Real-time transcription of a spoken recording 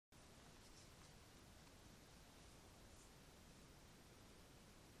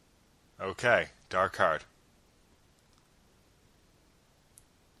Okay, Dark Heart.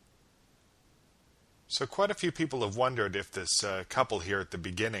 So quite a few people have wondered if this couple here at the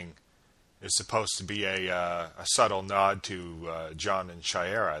beginning is supposed to be a subtle nod to John and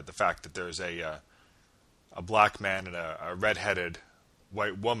Shiera. The fact that there's a black man and a red-headed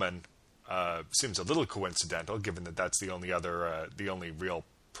white woman seems a little coincidental, given that that's the only real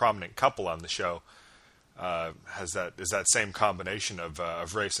prominent couple on the show. Is that same combination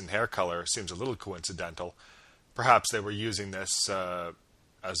of race and hair color seems a little coincidental. Perhaps they were using this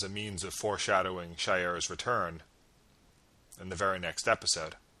as a means of foreshadowing Shiera's return in the very next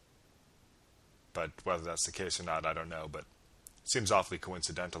episode. But whether that's the case or not, I don't know, but it seems awfully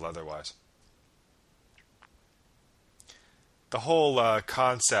coincidental otherwise. The whole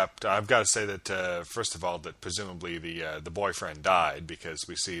concept, I've got to say that, first of all, that presumably the boyfriend died, because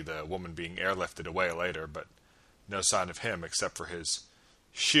we see the woman being airlifted away later, but no sign of him except for his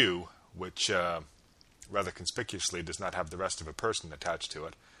shoe, which rather conspicuously does not have the rest of a person attached to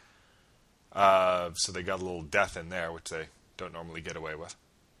it. So they got a little death in there, which they don't normally get away with.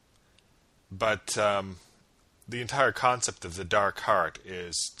 But the entire concept of the Dark Heart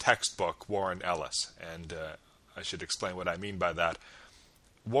is textbook Warren Ellis, and I should explain what I mean by that.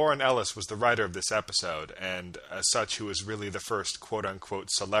 Warren Ellis was the writer of this episode, and as such, who was really the first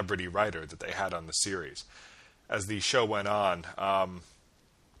quote-unquote celebrity writer that they had on the series. As the show went on,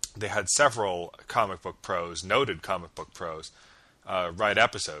 they had several noted comic book pros, write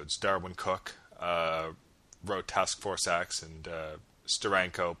episodes. Darwin Cook wrote Task Force X, and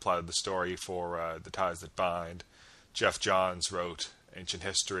Steranko plotted the story for The Ties That Bind. Jeff Johns wrote Ancient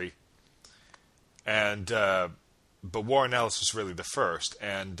History. And but Warren Ellis was really the first,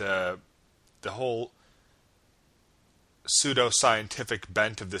 and the whole pseudo-scientific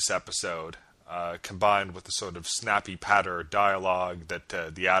bent of this episode, combined with the sort of snappy patter dialogue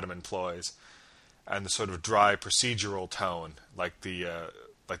that the Atom employs, and the sort of dry procedural tone, like the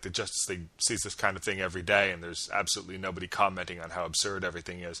Justice League sees this kind of thing every day, and there's absolutely nobody commenting on how absurd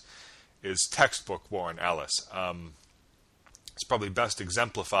everything is textbook Warren Ellis. It's probably best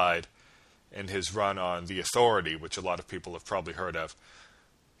exemplified in his run on The Authority, which a lot of people have probably heard of.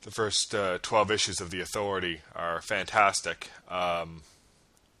 The first 12 issues of The Authority are fantastic, and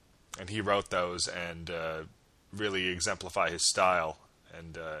he wrote those and really exemplify his style,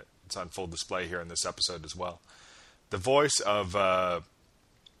 and it's on full display here in this episode as well. The voice of, I'm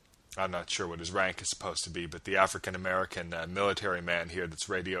not sure what his rank is supposed to be, but the African-American military man here that's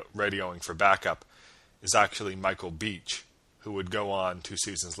radioing for backup is actually Michael Beach, who would go on 2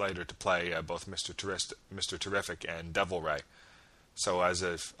 seasons later to play both Mr. Terrific and Devil Ray. So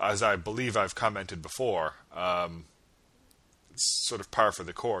as I believe I've commented before, it's sort of par for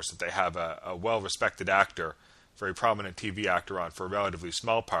the course that they have a well-respected actor, very prominent TV actor on for a relatively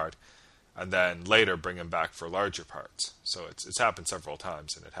small part, and then later bring him back for larger parts. So it's happened several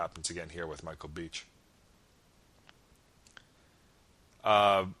times, and it happens again here with Michael Beach.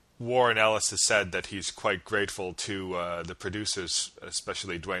 Warren Ellis has said that he's quite grateful to the producers,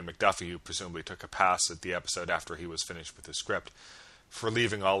 especially Dwayne McDuffie, who presumably took a pass at the episode after he was finished with the script, for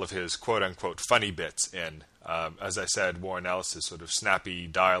leaving all of his quote-unquote funny bits in. As I said, Warren Ellis' sort of snappy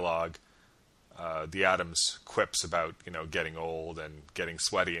dialogue, the Atom's quips about, getting old and getting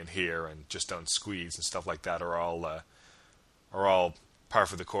sweaty in here and just don't squeeze and stuff like that are all par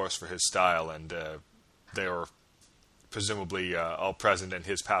for the course for his style, and they were presumably all present in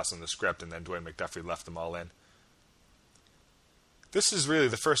his pass on the script, and then Dwayne McDuffie left them all in. This is really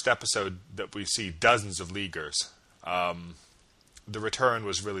the first episode that we see dozens of Leaguers. The Return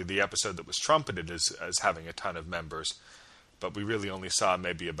was really the episode that was trumpeted as having a ton of members, but we really only saw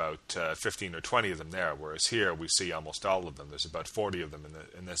maybe about 15 or 20 of them there, whereas here we see almost all of them. There's about 40 of them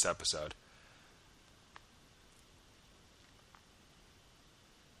in this episode.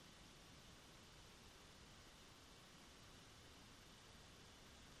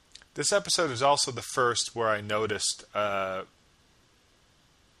 This episode is also the first where I noticed some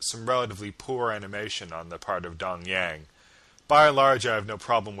relatively poor animation on the part of Dong Yang. By and large, I have no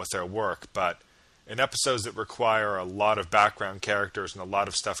problem with their work, but in episodes that require a lot of background characters and a lot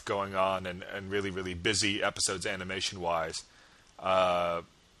of stuff going on and really, really busy episodes animation-wise,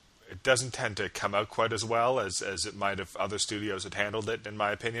 it doesn't tend to come out quite as well as it might if other studios had handled it, in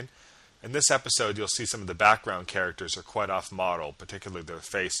my opinion. In this episode, you'll see some of the background characters are quite off-model, particularly their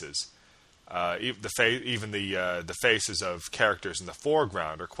faces. Even the faces of characters in the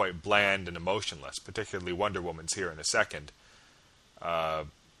foreground are quite bland and emotionless, particularly Wonder Woman's here in a second.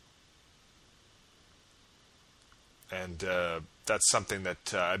 That's something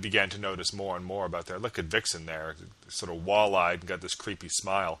that I began to notice more and more about there. Look at Vixen there, sort of wall-eyed and got this creepy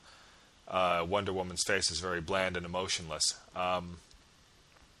smile. Wonder Woman's face is very bland and emotionless.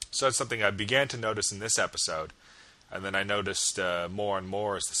 So that's something I began to notice in this episode, and then I noticed more and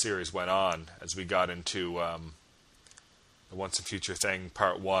more as the series went on, as we got into the Once and Future Thing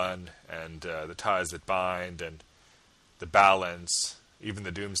Part 1, and the Ties That Bind, and the Balance, even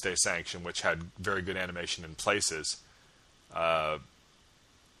the Doomsday Sanction, which had very good animation in places.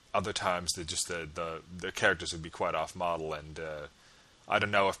 Other times, the characters would be quite off model, and I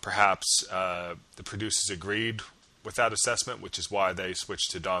don't know if perhaps the producers agreed with that assessment, which is why they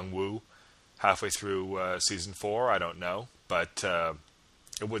switched to Dong-Woo halfway through season 4. I don't know, but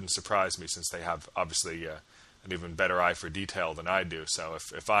it wouldn't surprise me, since they have obviously an even better eye for detail than I do. So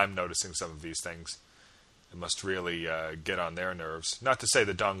if I'm noticing some of these things, it must really get on their nerves. Not to say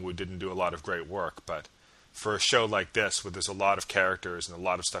that Dong-Woo didn't do a lot of great work, but for a show like this, where there's a lot of characters and a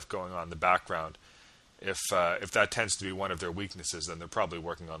lot of stuff going on in the background, if that tends to be one of their weaknesses, then they're probably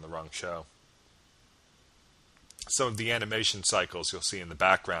working on the wrong show. Some of the animation cycles you'll see in the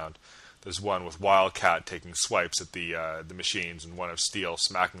background, there's one with Wildcat taking swipes at the machines, and one of Steel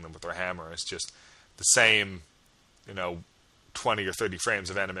smacking them with her hammer. It's just the same, 20 or 30 frames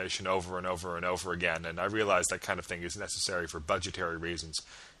of animation over and over and over again, and I realize that kind of thing is necessary for budgetary reasons,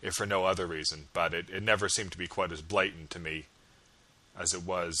 if for no other reason, but it never seemed to be quite as blatant to me as it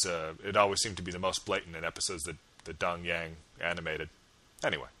was. It always seemed to be the most blatant in episodes that Dong Yang animated.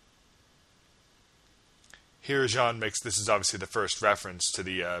 Anyway. Here Jean makes, this is obviously the first reference to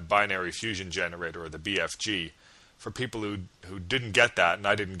the binary fusion generator, or the BFG. For people who didn't get that, and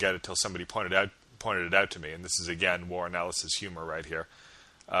I didn't get it till somebody pointed it out to me, and this is again war analysis humor right here.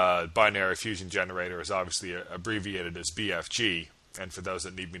 Binary fusion generator is obviously abbreviated as BFG, and for those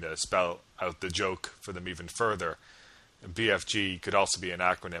that need me to spell out the joke for them even further, BFG could also be an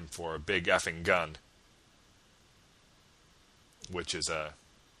acronym for Big Effing Gun, which is a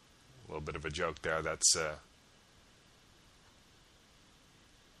little bit of a joke there. That's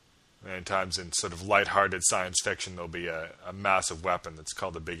many times in sort of lighthearted science fiction, there'll be a massive weapon that's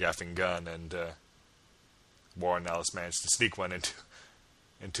called a big effing gun, and Warren Ellis managed to sneak one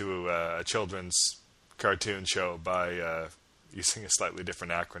into a children's cartoon show by using a slightly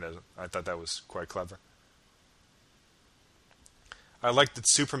different acronym. I thought that was quite clever. I like that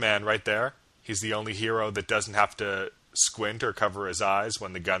Superman right there, he's the only hero that doesn't have to squint or cover his eyes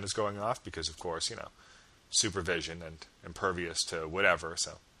when the gun is going off, because of course, supervision and impervious to whatever,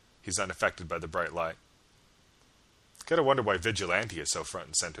 so he's unaffected by the bright light. Gotta wonder why Vigilante is so front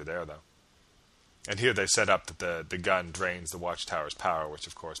and center there, though. And here they set up that the gun drains the Watchtower's power, which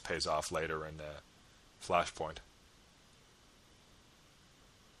of course pays off later in Flashpoint.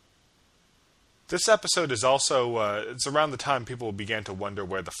 This episode is also, it's around the time people began to wonder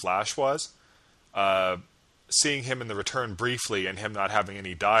where the Flash was. Seeing him in the return briefly and him not having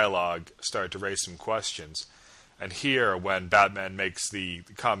any dialogue started to raise some questions. And here, when Batman makes the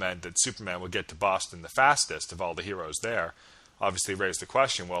comment that Superman will get to Boston the fastest of all the heroes there, obviously raised the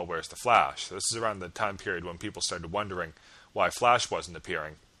question, well, where's the Flash? So this is around the time period when people started wondering why Flash wasn't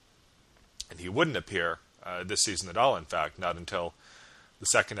appearing. And he wouldn't appear this season at all, in fact, not until the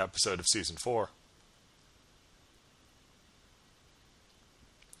second episode of Season 4.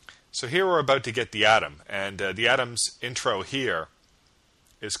 So here we're about to get the Atom, and the Atom's intro here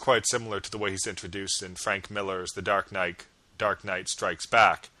is quite similar to the way he's introduced in Frank Miller's The Dark Knight Strikes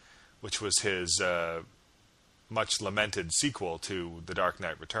Back, which was his much lamented sequel to The Dark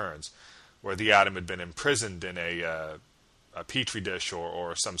Knight Returns, where the Atom had been imprisoned in a petri dish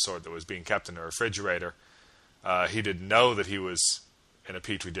or some sort that was being kept in a refrigerator. He didn't know that he was in a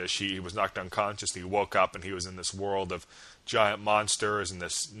petri dish. He was knocked unconscious. He woke up and he was in this world of giant monsters and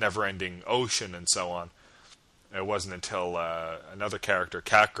this never-ending ocean and so on. It wasn't until another character,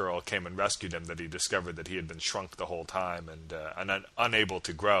 Catgirl, came and rescued him that he discovered that he had been shrunk the whole time and unable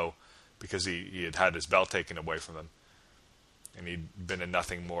to grow because he had had his belt taken away from him. And he'd been in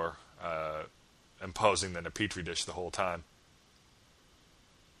nothing more imposing than a petri dish the whole time.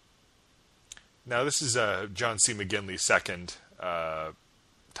 Now, this is John C. McGinley's second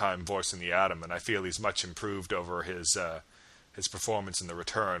time voicing the Atom, and I feel he's much improved over his performance in The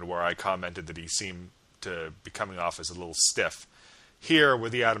Return, where I commented that he seemed to be coming off as a little stiff. Here, where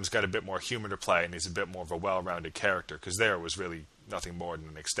the Atom's got a bit more humor to play, and he's a bit more of a well-rounded character, because there was really nothing more than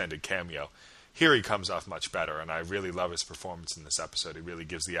an extended cameo. Here he comes off much better, and I really love his performance in this episode. He really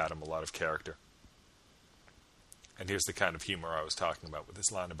gives the Atom a lot of character. And here's the kind of humor I was talking about with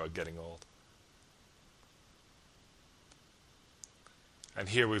this line about getting old. And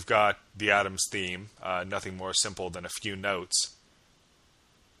here we've got the Atom's theme, nothing more simple than a few notes,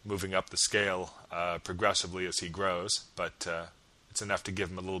 moving up the scale progressively as he grows, but It's enough to give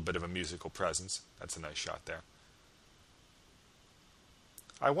him a little bit of a musical presence. That's a nice shot there.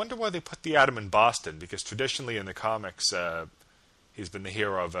 I wonder why they put the Atom in Boston, because traditionally in the comics, he's been the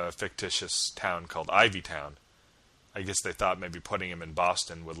hero of a fictitious town called Ivytown. I guess they thought maybe putting him in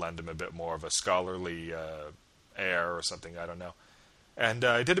Boston would lend him a bit more of a scholarly air or something, I don't know. And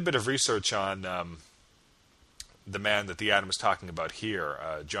I did a bit of research on the man that the Atom is talking about here,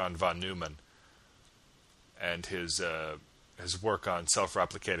 John von Neumann, and his work on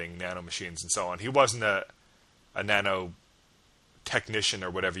self-replicating nanomachines and so on. He wasn't a nano technician or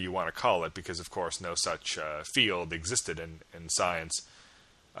whatever you want to call it, because of course no such field existed in science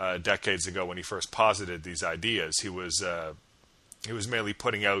decades ago when he first posited these ideas. He was merely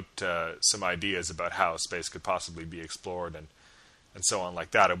putting out some ideas about how space could possibly be explored and so on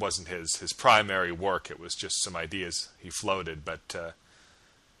like that. It wasn't his primary work. It was just some ideas he floated, but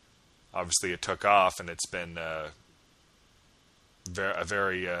obviously it took off, and it's been a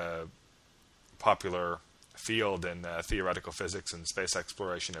very popular field in theoretical physics and space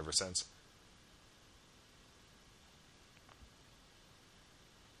exploration ever since.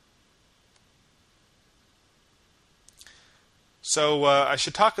 So I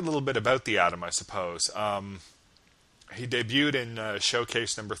should talk a little bit about the Atom, I suppose. He debuted in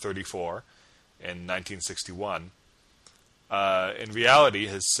Showcase number 34 in 1961. In reality,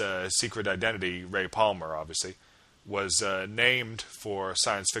 his secret identity, Ray Palmer, obviously, was named for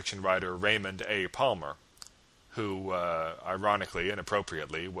science fiction writer Raymond A. Palmer, who, ironically and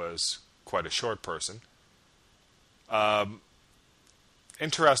appropriately, was quite a short person.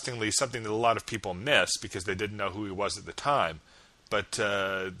 Interestingly, something that a lot of people miss because they didn't know who he was at the time, but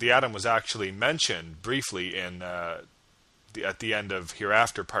the Atom was actually mentioned briefly in at the end of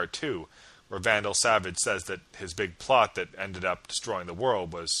Hereafter Part 2, where Vandal Savage says that his big plot that ended up destroying the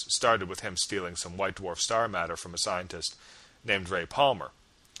world started with him stealing some white dwarf star matter from a scientist named Ray Palmer.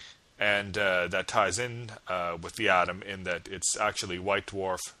 And that ties in with the Atom in that it's actually white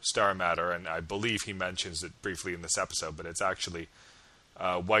dwarf star matter, and I believe he mentions it briefly in this episode, but it's actually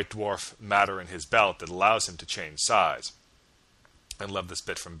white dwarf matter in his belt that allows him to change size. I love this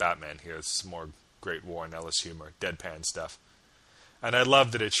bit from Batman here. It's some more great Warren Ellis humor, deadpan stuff. And I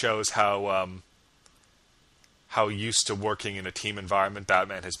love that it shows how used to working in a team environment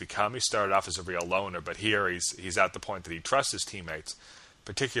Batman has become. He started off as a real loner, but here he's at the point that he trusts his teammates,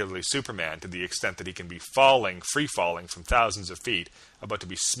 particularly Superman, to the extent that he can be free falling from thousands of feet, about to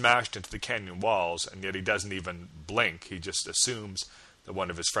be smashed into the canyon walls, and yet he doesn't even blink. He just assumes that one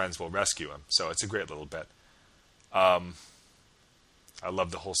of his friends will rescue him. So it's a great little bit. I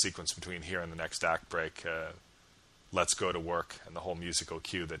love the whole sequence between here and the next act break. Let's Go to Work, and the whole musical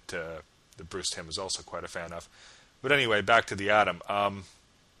cue that Bruce Timm is also quite a fan of. But anyway, back to the Atom.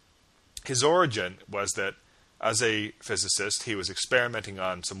 His origin was that as a physicist, he was experimenting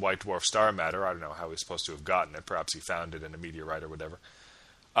on some white dwarf star matter. I don't know how he was supposed to have gotten it. Perhaps he found it in a meteorite or whatever.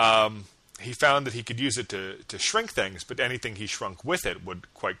 He found that he could use it to shrink things, but anything he shrunk with it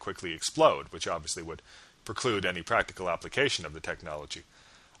would quite quickly explode, which obviously would preclude any practical application of the technology.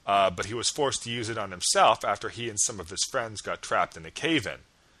 But he was forced to use it on himself after he and some of his friends got trapped in a cave-in.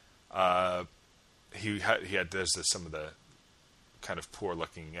 There's some of the kind of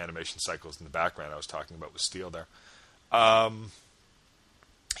poor-looking animation cycles in the background I was talking about with Steele there.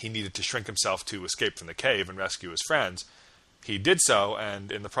 He needed to shrink himself to escape from the cave and rescue his friends. He did so,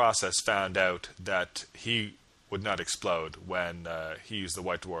 and in the process found out that he would not explode when he used the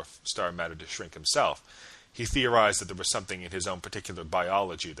white dwarf star matter to shrink himself. He theorized that there was something in his own particular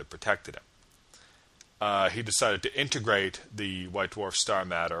biology that protected him. He decided to integrate the white dwarf star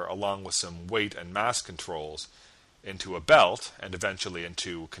matter along with some weight and mass controls into a belt, and eventually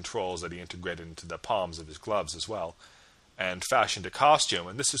into controls that he integrated into the palms of his gloves as well, and fashioned a costume.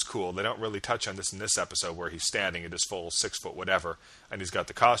 And this is cool. They don't really touch on this in this episode, where he's standing at his full 6 foot whatever, and he's got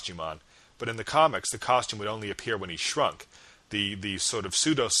the costume on. But in the comics, the costume would only appear when he shrunk. The sort of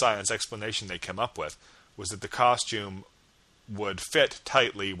pseudoscience explanation they came up with was that the costume would fit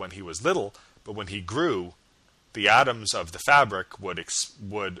tightly when he was little, but when he grew, the atoms of the fabric would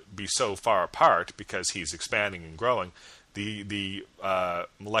be so far apart, because he's expanding and growing, the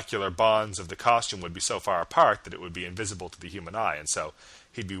molecular bonds of the costume would be so far apart that it would be invisible to the human eye. And so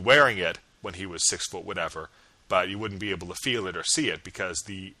he'd be wearing it when he was 6 foot whatever, but you wouldn't be able to feel it or see it because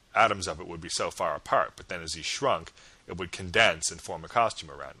the atoms of it would be so far apart. But then as he shrunk, it would condense and form a costume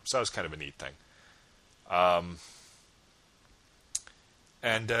around him. So that was kind of a neat thing.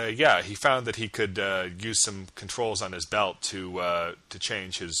 He found that he could use some controls on his belt to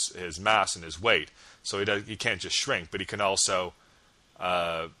change his mass and his weight. So he can't just shrink, but he can also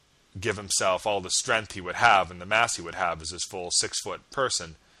give himself all the strength he would have and the mass he would have as his full 6-foot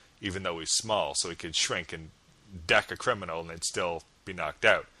person, even though he's small, so he could shrink and deck a criminal and they'd still be knocked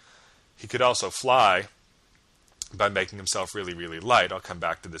out. He could also fly by making himself really, really light. I'll come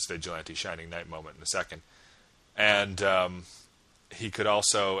back to this Vigilante Shining Knight moment in a second. And he could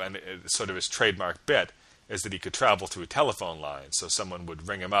also, and sort of his trademark bit, is that he could travel through telephone lines. So someone would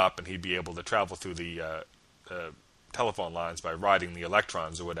ring him up and he'd be able to travel through the telephone lines by riding the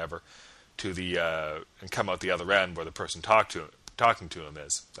electrons or whatever to the and come out the other end where the person talking to him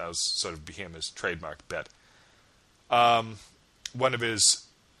is. That was sort of became his trademark bit. One of his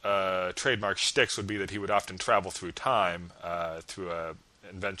trademark shticks would be that he would often travel through time through an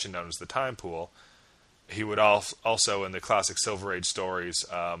invention known as the time pool. He would also, in the classic Silver Age stories,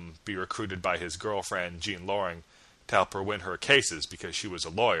 be recruited by his girlfriend, Jean Loring, to help her win her cases because she was a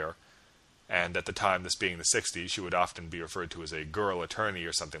lawyer. And at the time, this being the 60s, she would often be referred to as a girl attorney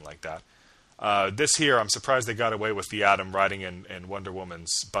or something like that. This here, I'm surprised they got away with the Atom riding in Wonder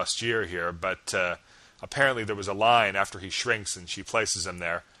Woman's bustier here, but apparently there was a line after he shrinks and she places him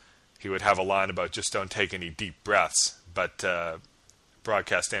there. He would have a line about just don't take any deep breaths, but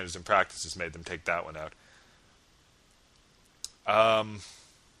broadcast standards and practices made them take that one out.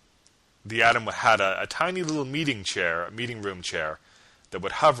 The Atom had a tiny little meeting room chair, that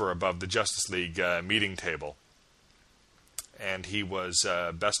would hover above the Justice League meeting table. And he was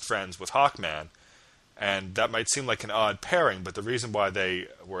best friends with Hawkman. And that might seem like an odd pairing, but the reason why they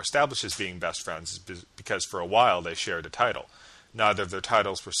were established as being best friends is because for a while they shared a title. Neither of their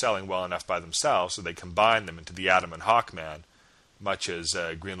titles were selling well enough by themselves, so they combined them into the Atom and Hawkman, much as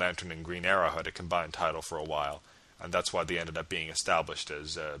Green Lantern and Green Arrow had a combined title for a while. And that's why they ended up being established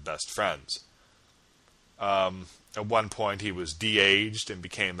as best friends. At one point, he was de-aged and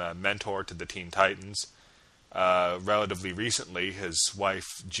became a mentor to the Teen Titans. Relatively recently, his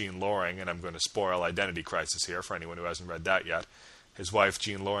wife, Jean Loring, and I'm going to spoil Identity Crisis here for anyone who hasn't read that yet, his wife,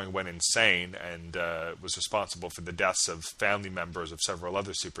 Jean Loring, went insane and was responsible for the deaths of family members of several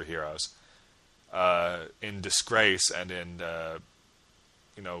other superheroes. In disgrace and in,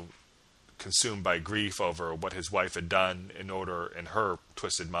 consumed by grief over what his wife had done in order, in her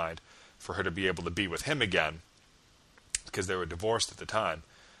twisted mind, for her to be able to be with him again, because they were divorced at the time.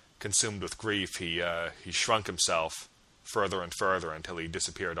 Consumed with grief, he shrunk himself further and further until he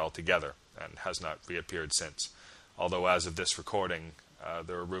disappeared altogether and has not reappeared since. Although as of this recording,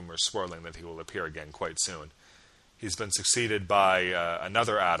 there are rumors swirling that he will appear again quite soon. He's been succeeded by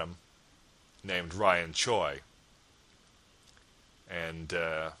another Atom named Ryan Choi, and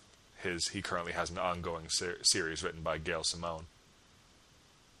he currently has an ongoing series written by Gail Simone.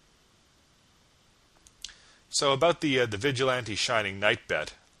 So about the Vigilante Shining Knight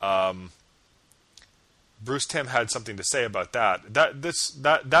bit, Bruce Timm had something to say about that.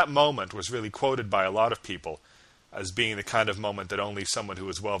 That moment was really quoted by a lot of people as being the kind of moment that only someone who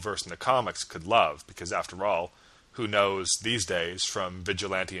was well versed in the comics could love, because after all, who knows these days from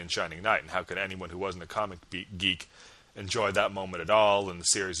Vigilante and Shining Knight, and how could anyone who wasn't a comic geek enjoy that moment at all, and the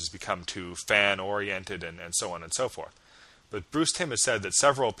series has become too fan-oriented and so on and so forth. But Bruce Timm has said that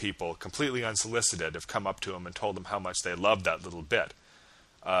several people, completely unsolicited, have come up to him and told him how much they loved that little bit.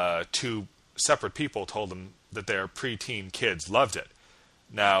 Two separate people told him that their preteen kids loved it.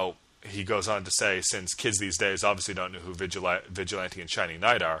 Now, he goes on to say, since kids these days obviously don't know who Vigilante and Shining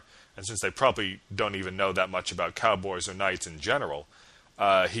Knight are, and since they probably don't even know that much about cowboys or knights in general,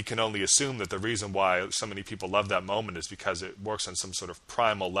 he can only assume that the reason why so many people love that moment is because it works on some sort of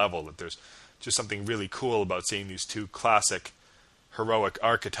primal level, that there's just something really cool about seeing these two classic heroic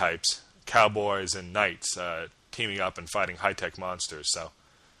archetypes, cowboys and knights, teaming up and fighting high-tech monsters. So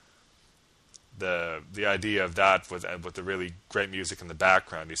the idea of that with the really great music in the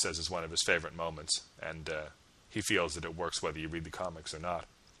background, he says, is one of his favorite moments, and he feels that it works whether you read the comics or not.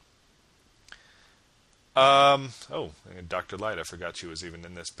 Dr. Light, I forgot she was even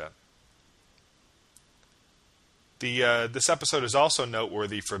in this bit. This episode is also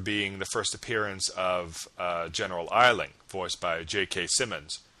noteworthy for being the first appearance of General Eiling, voiced by J.K.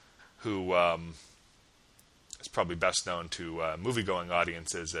 Simmons, who is probably best known to movie-going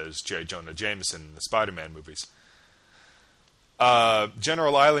audiences as J. Jonah Jameson in the Spider-Man movies.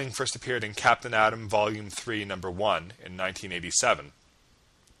 General Eiling first appeared in Captain Atom Volume 3, Number 1 in 1987.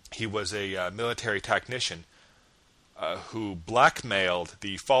 He was a military technician who blackmailed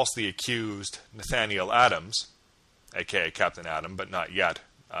the falsely accused Nathaniel Adams, a.k.a. Captain Atom, but not yet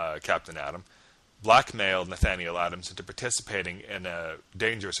Captain Atom, blackmailed Nathaniel Adams into participating in a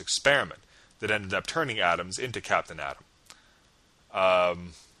dangerous experiment that ended up turning Adams into Captain Atom.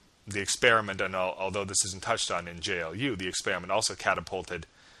 The experiment, and although this isn't touched on in JLU, the experiment also catapulted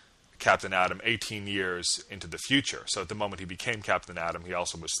Captain Atom 18 years into the future. So at the moment he became Captain Atom, he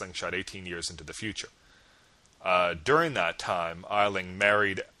also was slingshot 18 years into the future. During that time, Eiling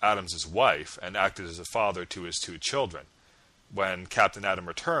married Adams' wife and acted as a father to his 2 children. When Captain Atom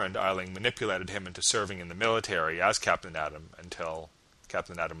returned, Eiling manipulated him into serving in the military as Captain Atom until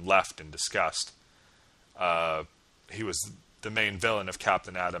Captain Atom left in disgust. He was the main villain of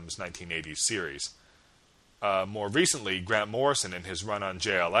Captain Atom's 1980s series. More recently, Grant Morrison, in his run on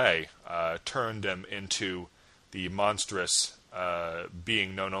JLA, turned him into the monstrous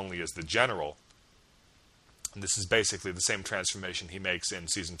being known only as the General. And this is basically the same transformation he makes in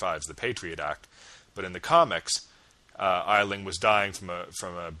Season 5's The Patriot Act. But in the comics, Eiling was dying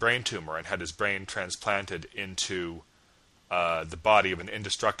from a brain tumor and had his brain transplanted into the body of an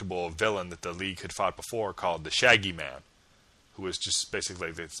indestructible villain that the League had fought before called the Shaggy Man, who was just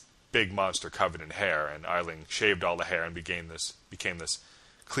basically this big monster covered in hair, and Eiling shaved all the hair and became this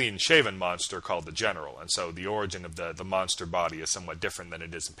clean-shaven monster called the General. And so the origin of the monster body is somewhat different than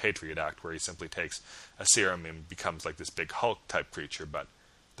it is in Patriot Act, where he simply takes a serum and becomes like this big Hulk-type creature, but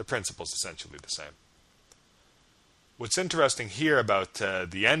the principle is essentially the same. What's interesting here about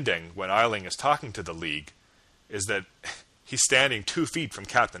the ending, when Eiling is talking to the League, is that he's standing 2 feet from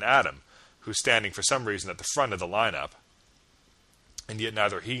Captain Atom, who's standing for some reason at the front of the lineup, and yet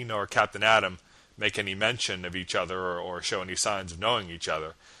neither he nor Captain Atom make any mention of each other or show any signs of knowing each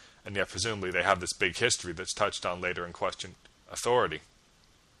other, and yet presumably they have this big history that's touched on later in Question Authority.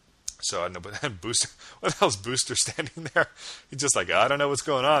 So I don't know, but then Booster, what the hell's Booster standing there? He's just like, I don't know what's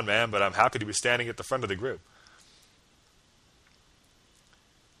going on, man, but I'm happy to be standing at the front of the group.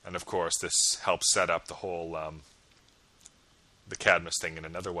 And of course, this helps set up the whole the Cadmus thing in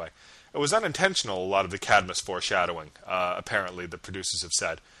another way. It was unintentional, a lot of the Cadmus foreshadowing, apparently, the producers have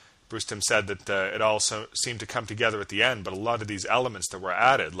said. Bruce Timm said that it all seemed to come together at the end, but a lot of these elements that were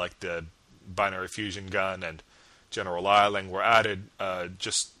added, like the binary fusion gun and General Eiling, were added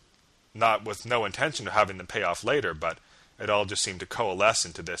just not with no intention of having them pay off later, but it all just seemed to coalesce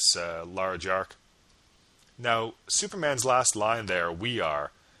into this large arc. Now, Superman's last line there, "We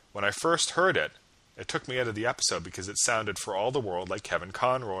are," when I first heard it, it took me out of the episode because it sounded for all the world like Kevin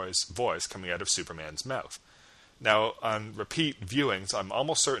Conroy's voice coming out of Superman's mouth. Now, on repeat viewings, I'm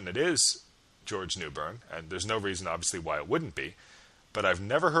almost certain it is George Newbern, and there's no reason, obviously, why it wouldn't be, but I've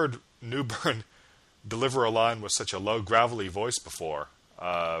never heard Newbern deliver a line with such a low, gravelly voice before,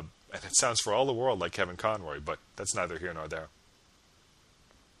 and it sounds for all the world like Kevin Conroy, but that's neither here nor there.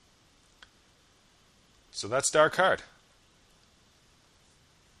 So that's Dark Heart.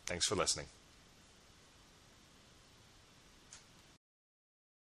 Thanks for listening.